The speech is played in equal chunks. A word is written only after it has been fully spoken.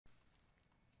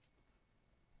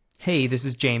Hey, this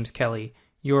is James Kelly,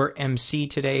 your MC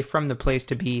today from the place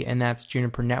to be, and that's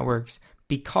Juniper Networks,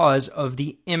 because of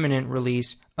the imminent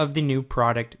release of the new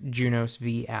product,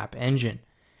 JunosV App Engine.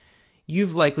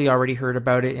 You've likely already heard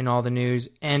about it in all the news,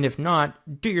 and if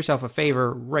not, do yourself a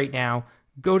favor right now,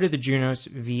 go to the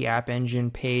JunosV App Engine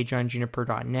page on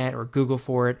juniper.net or Google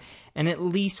for it, and at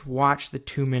least watch the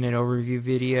 2-minute overview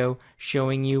video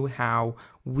showing you how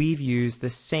we've used the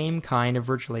same kind of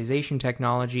virtualization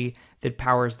technology that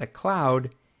powers the cloud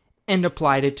and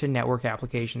applied it to network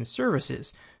application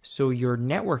services. So your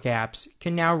network apps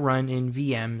can now run in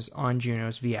VMs on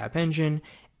JunosV App Engine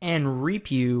and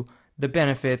reap you the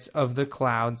benefits of the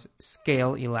cloud's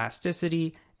scale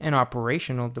elasticity and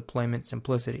operational deployment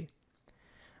simplicity.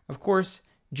 Of course,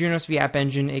 JunosV App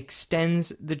Engine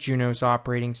extends the Junos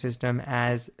operating system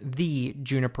as the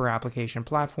Juniper application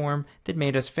platform that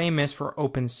made us famous for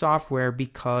open software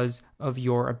because of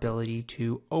your ability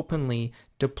to openly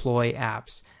deploy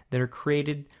apps that are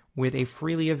created with a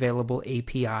freely available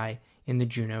API in the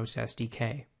Junos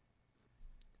SDK.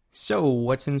 So,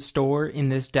 what's in store in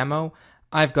this demo?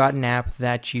 I've got an app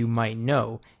that you might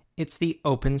know. It's the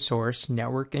open source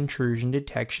network intrusion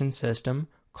detection system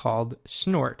called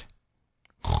Snort.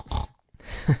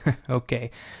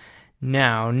 Okay,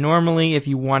 now normally if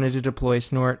you wanted to deploy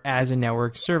Snort as a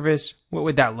network service, what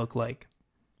would that look like?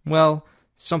 Well,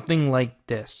 something like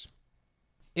this.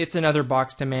 It's another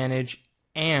box to manage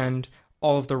and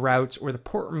all of the routes or the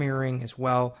port mirroring as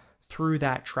well through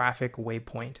that traffic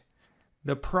waypoint.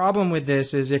 The problem with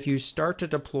this is if you start to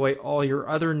deploy all your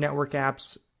other network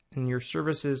apps and your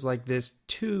services like this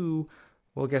too,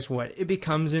 well, guess what? It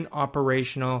becomes an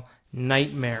operational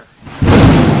nightmare.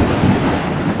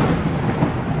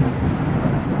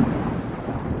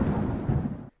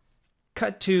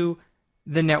 Cut to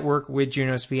the network with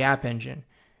JunosV App Engine.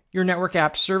 Your network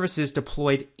app services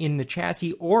deployed in the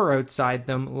chassis or outside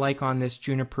them, like on this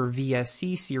Juniper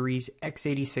VSC series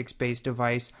x86 based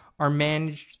device, are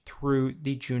managed through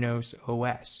the Junos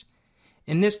OS.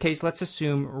 In this case, let's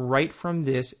assume right from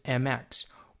this MX,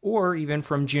 or even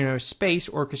from Junos Space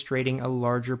orchestrating a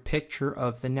larger picture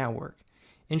of the network.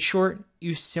 In short,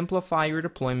 you simplify your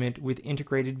deployment with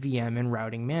integrated VM and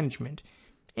routing management,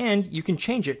 and you can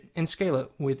change it and scale it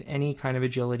with any kind of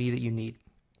agility that you need.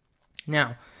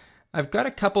 Now, I've got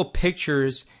a couple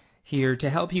pictures here to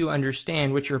help you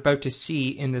understand what you're about to see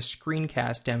in the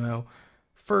screencast demo.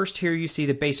 First, here you see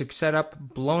the basic setup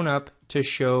blown up to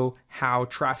show how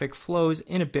traffic flows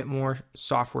in a bit more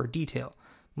software detail.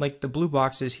 Like the blue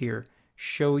boxes here,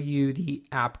 show you the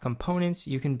app components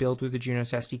you can build with the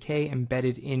Junos SDK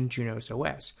embedded in Junos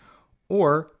OS,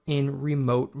 or in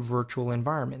remote virtual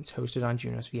environments hosted on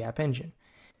JunosV App Engine.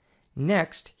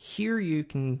 Next, here you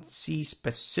can see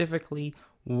specifically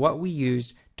what we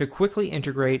used to quickly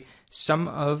integrate some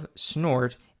of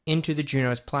Snort into the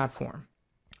Junos platform.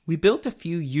 We built a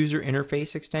few user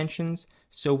interface extensions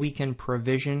so we can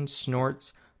provision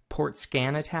Snort's port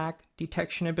scan attack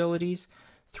detection abilities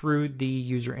through the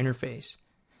user interface.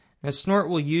 Now, Snort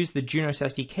will use the Junos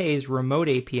SDK's remote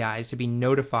APIs to be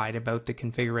notified about the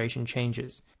configuration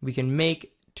changes we can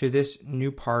make to this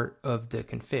new part of the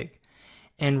config,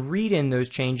 and read in those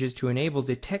changes to enable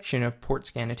detection of port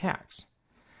scan attacks.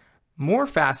 More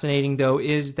fascinating, though,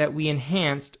 is that we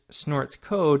enhanced Snort's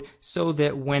code so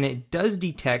that when it does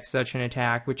detect such an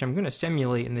attack, which I'm going to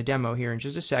simulate in the demo here in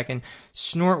just a second,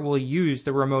 Snort will use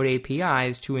the remote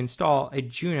APIs to install a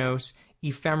Junos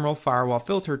ephemeral firewall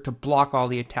filter to block all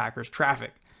the attacker's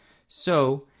traffic.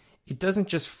 So it doesn't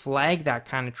just flag that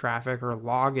kind of traffic or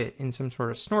log it in some sort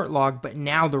of Snort log, but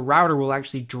now the router will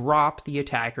actually drop the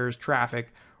attacker's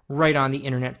traffic right on the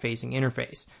internet-facing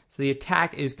interface. So the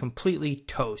attack is completely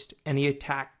toast, and the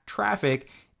attack traffic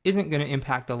isn't going to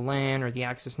impact the LAN or the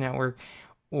access network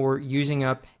or using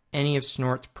up any of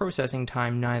Snort's processing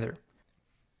time neither.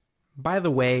 By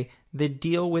the way, the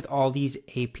deal with all these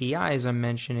APIs I'm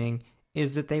mentioning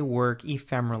is that they work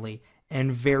ephemerally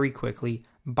and very quickly,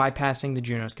 bypassing the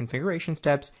Junos configuration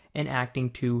steps and acting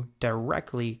to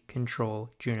directly control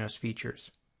Junos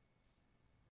features.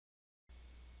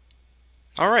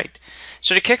 Alright,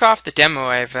 so to kick off the demo,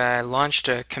 I've launched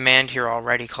a command here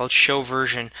already called show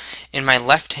version. In my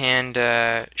left-hand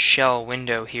shell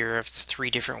window here of the 3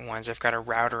 different ones, I've got a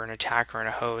router, an attacker, and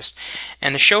a host.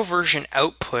 And the show version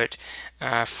output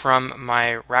from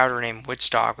my router named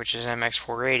Woodstock, which is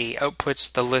MX480,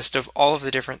 outputs the list of all of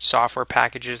the different software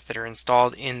packages that are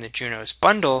installed in the Junos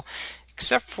bundle,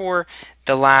 except for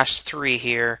the last 3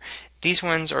 here, These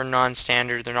ones are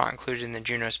non-standard, they're not included in the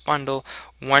Junos bundle,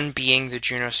 one being the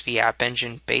JunosV App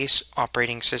Engine base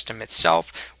operating system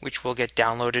itself, which will get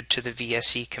downloaded to the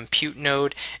VSE compute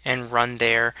node and run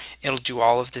there. It'll do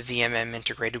all of the VMM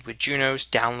integrated with Junos,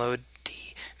 download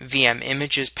the VM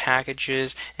images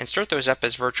packages, and start those up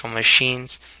as virtual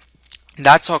machines.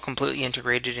 That's all completely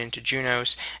integrated into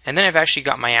Junos. And then I've actually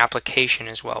got my application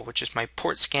as well, which is my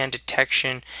port scan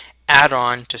detection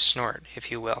add-on to Snort, if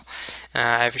you will.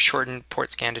 I've shortened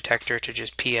port scan detector to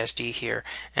just PSD here.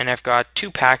 And I've got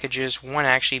two packages, one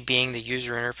actually being the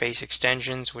user interface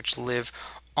extensions, which live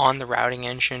on the routing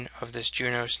engine of this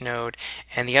Junos node,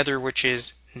 and the other which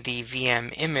is the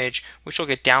VM image, which will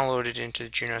get downloaded into the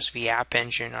JunosV App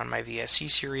Engine on my VSC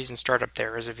series and start up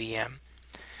there as a VM.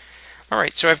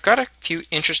 Alright, so I've got a few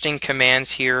interesting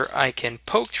commands here I can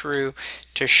poke through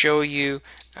to show you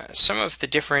some of the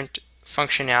different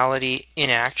functionality in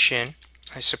action,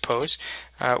 I suppose.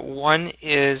 One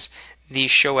is the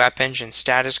show app engine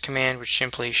status command, which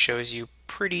simply shows you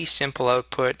pretty simple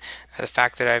output. The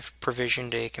fact that I've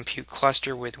provisioned a compute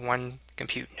cluster with one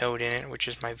compute node in it, which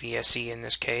is my VSE in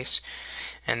this case,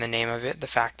 and the name of it, the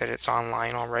fact that it's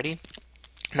online already.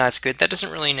 That's good. That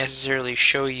doesn't really necessarily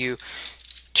show you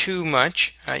too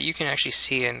much. You can actually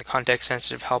see in the context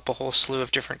sensitive help a whole slew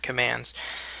of different commands.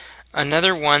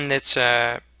 Another one that's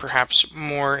perhaps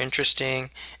more interesting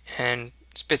and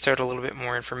spits out a little bit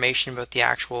more information about the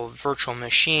actual virtual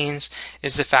machines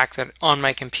is the fact that on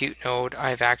my compute node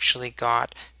I've actually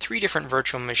got three different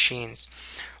virtual machines.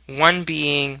 One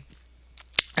being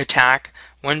attack,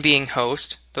 one being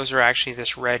host. Those are actually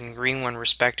this red and green one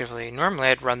respectively. Normally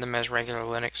I'd run them as regular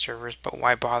Linux servers, but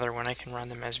why bother when I can run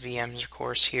them as VMs, of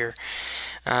course, here.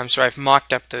 So I've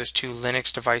mocked up those two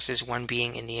Linux devices, one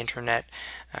being in the internet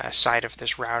side of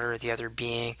this router, the other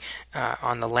being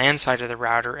on the LAN side of the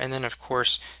router, and then of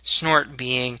course Snort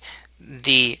being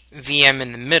the VM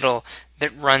in the middle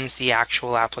that runs the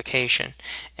actual application.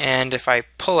 And if I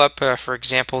pull up, for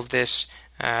example, this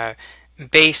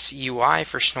base UI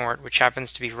for Snort, which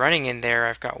happens to be running in there,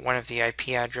 I've got one of the IP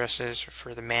addresses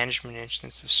for the management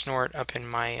instance of Snort up in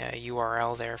my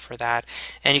URL there for that.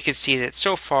 And you can see that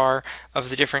so far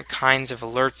of the different kinds of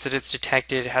alerts that it's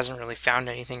detected, it hasn't really found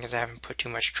anything because I haven't put too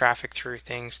much traffic through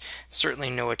things.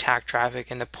 Certainly no attack traffic,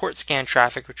 and the port scan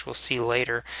traffic, which we'll see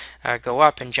later go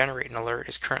up and generate an alert,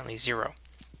 is currently 0.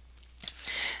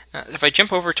 If I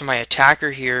jump over to my attacker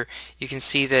here, you can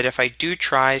see that if I do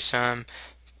try some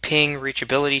ping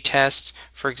reachability tests,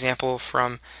 for example,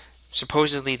 from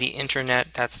supposedly the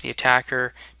internet, that's the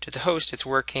attacker, to the host, it's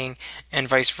working, and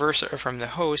vice versa, from the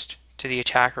host to the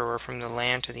attacker, or from the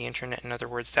LAN to the internet, in other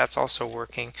words, that's also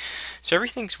working. So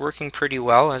everything's working pretty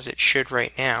well, as it should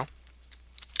right now.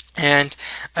 And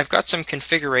I've got some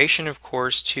configuration, of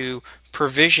course, to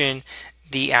provision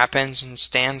the App Engine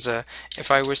stanza.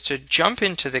 If I was to jump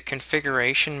into the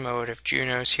configuration mode of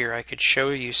Junos here, I could show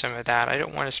you some of that. I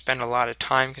don't want to spend a lot of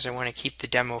time because I want to keep the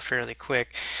demo fairly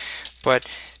quick, but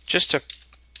just to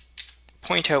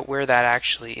point out where that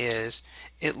actually is,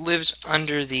 it lives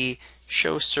under the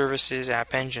Show Services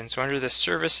App Engine. So under the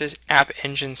Services App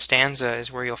Engine stanza is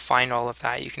where you'll find all of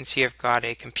that. You can see I've got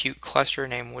a compute cluster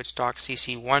named Woodstock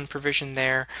CC1 provision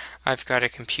there. I've got a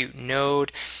compute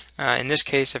node. In this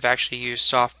case, I've actually used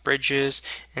soft bridges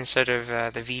instead of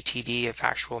the VTD of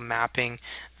actual mapping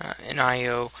an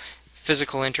IO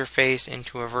physical interface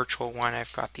into a virtual one.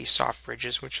 I've got these soft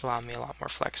bridges, which allow me a lot more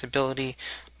flexibility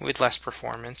with less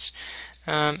performance.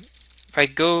 If I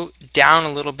go down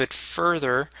a little bit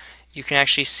further, you can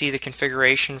actually see the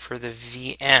configuration for the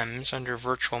VMs under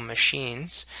virtual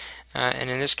machines. And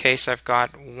in this case, I've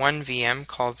got one VM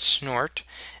called Snort,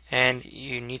 and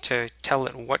you need to tell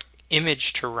it what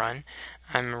image to run.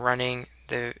 I'm running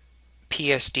the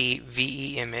PSD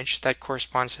VE image that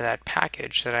corresponds to that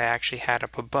package that I actually had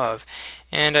up above,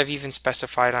 and I've even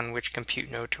specified on which compute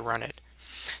node to run it.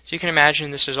 So you can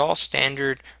imagine this is all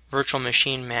standard virtual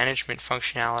machine management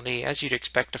functionality as you'd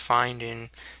expect to find in,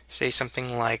 say,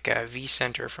 something like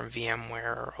vCenter from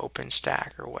VMware or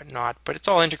OpenStack or whatnot, but it's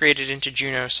all integrated into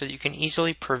Junos so that you can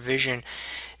easily provision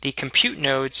the compute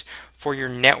nodes for your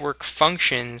network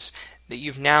functions that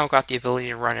you've now got the ability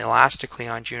to run elastically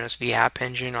on JunosV App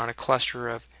Engine on a cluster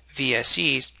of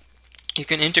VSEs. You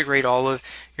can integrate all of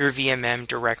your VMM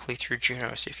directly through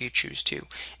Junos if you choose to,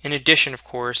 in addition, of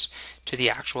course, to the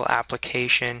actual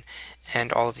application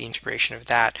and all of the integration of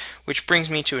that, which brings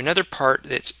me to another part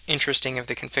that's interesting of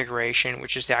the configuration,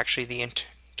 which is actually the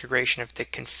integration of the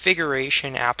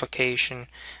configuration application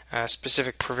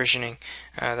specific provisioning.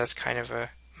 That's kind of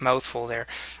a mouthful there.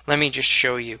 Let me just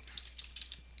show you.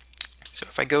 So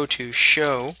if I go to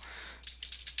show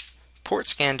port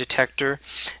scan detector,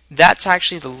 that's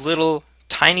actually the little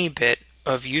tiny bit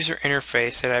of user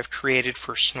interface that I've created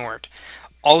for Snort.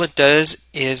 All it does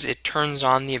is it turns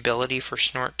on the ability for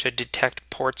Snort to detect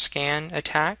port scan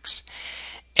attacks,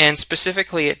 and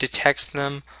specifically it detects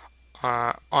them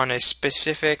on a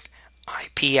specific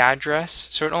IP address.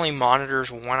 So it only monitors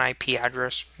one IP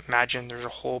address. Imagine there's a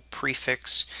whole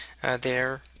prefix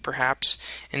there, perhaps.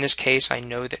 In this case, I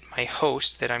know that my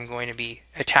host that I'm going to be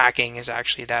attacking is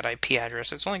actually that IP address.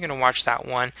 So it's only going to watch that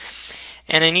one.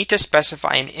 And I need to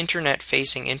specify an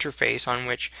internet-facing interface on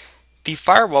which the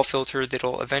firewall filter that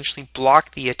will eventually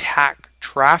block the attack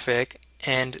traffic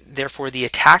and therefore the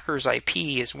attacker's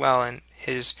IP as well and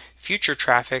his future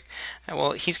traffic.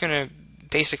 Well, he's going to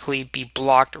basically be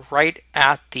blocked right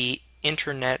at the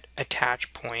internet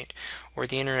attach point, or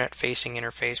the internet facing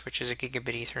interface, which is a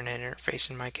gigabit Ethernet interface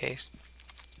in my case.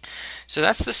 So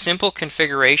that's the simple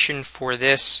configuration for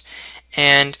this,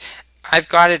 and I've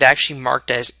got it actually marked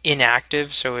as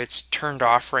inactive, so it's turned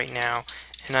off right now,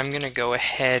 and I'm going to go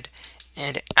ahead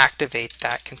and activate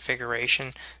that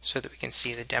configuration so that we can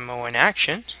see the demo in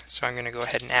action. So I'm going to go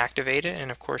ahead and activate it,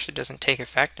 and of course it doesn't take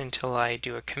effect until I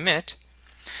do a commit.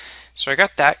 So I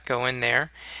got that going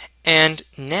there, and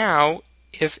now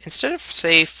if instead of,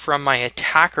 say, from my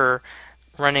attacker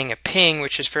running a ping,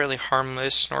 which is fairly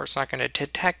harmless, Snort's not going to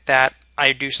detect that,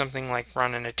 I do something like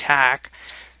run an attack.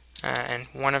 And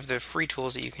one of the free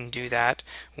tools that you can do that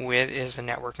with is a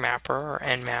network mapper, or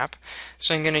Nmap.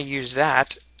 So I'm going to use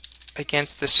that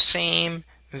against the same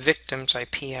victim's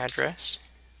IP address.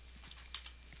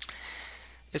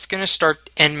 It's going to start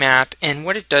Nmap, and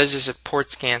what it does is a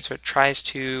port scan, so it tries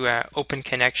to open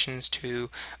connections to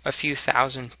a few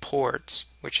thousand ports,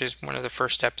 which is one of the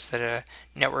first steps that a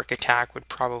network attack would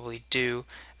probably do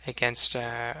against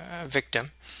a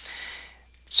victim.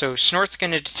 So Snort's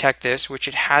going to detect this, which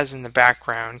it has in the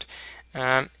background,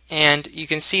 and you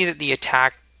can see that the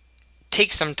attack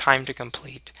takes some time to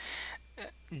complete.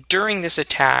 During this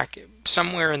attack,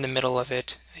 somewhere in the middle of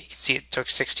it, you can see it took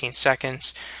 16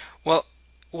 seconds. Well,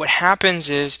 what happens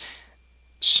is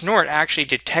Snort actually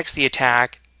detects the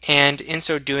attack, and in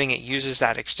so doing it uses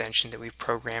that extension that we've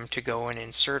programmed to go and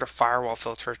insert a firewall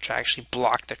filter to actually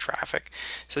block the traffic.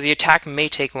 So the attack may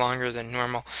take longer than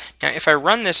normal. Now if I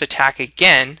run this attack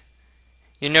again,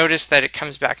 you notice that it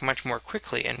comes back much more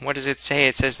quickly, and what does it say?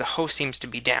 It says the host seems to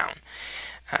be down.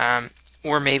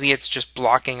 Or maybe it's just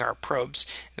blocking our probes,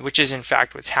 which is in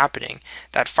fact what's happening.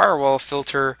 That firewall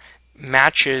filter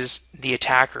matches the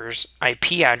attacker's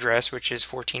IP address, which is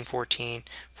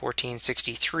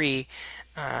 14.14.14.63,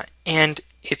 and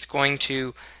it's going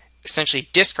to essentially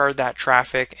discard that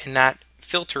traffic, and that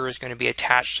filter is going to be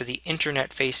attached to the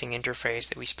internet-facing interface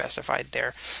that we specified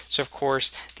there. So of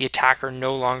course, the attacker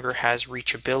no longer has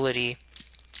reachability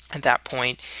at that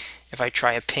point. If I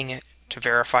try to ping it to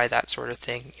verify that sort of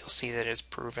thing, you'll see that it's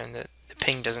proven that the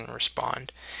ping doesn't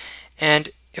respond. And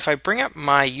if I bring up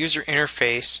my user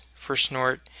interface for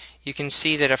Snort, you can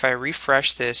see that if I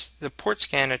refresh this, the port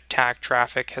scan attack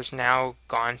traffic has now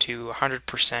gone to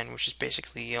 100%, which is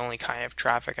basically the only kind of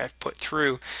traffic I've put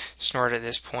through Snort at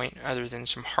this point, other than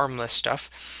some harmless stuff.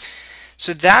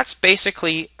 So that's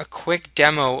basically a quick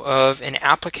demo of an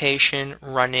application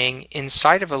running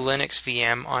inside of a Linux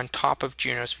VM on top of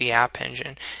JunosV App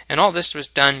Engine. And all this was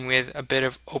done with a bit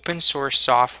of open source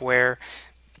software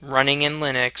running in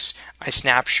Linux. I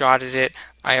snapshotted it.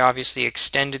 I obviously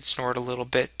extended Snort a little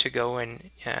bit to go and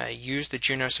use the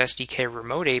Junos SDK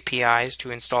remote APIs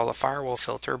to install a firewall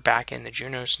filter back in the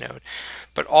Junos node.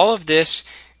 But all of this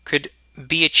could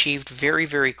be achieved very,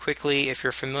 very quickly. If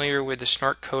you're familiar with the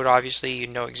Snort code, obviously you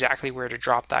know exactly where to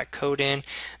drop that code in.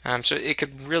 So it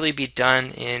could really be done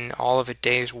in all of a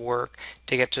day's work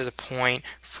to get to the point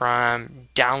from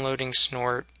downloading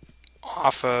Snort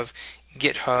off of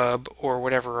GitHub or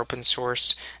whatever open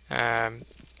source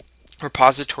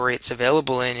repository it's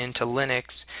available in into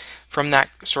Linux. From that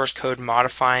source code,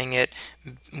 modifying it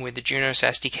with the Junos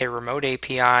SDK remote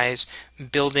APIs,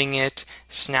 building it,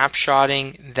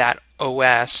 snapshotting that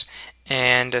OS,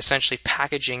 and essentially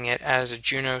packaging it as a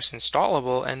Junos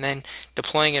installable, and then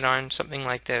deploying it on something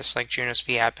like this, like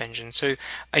JunosV App Engine. So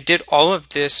I did all of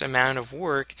this amount of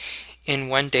work in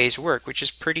one day's work, which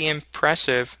is pretty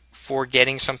impressive for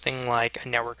getting something like a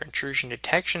network intrusion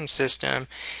detection system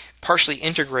partially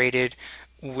integrated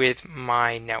with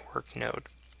my network node.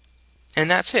 And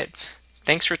that's it.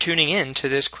 Thanks for tuning in to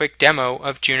this quick demo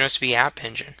of JunosV App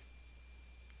Engine.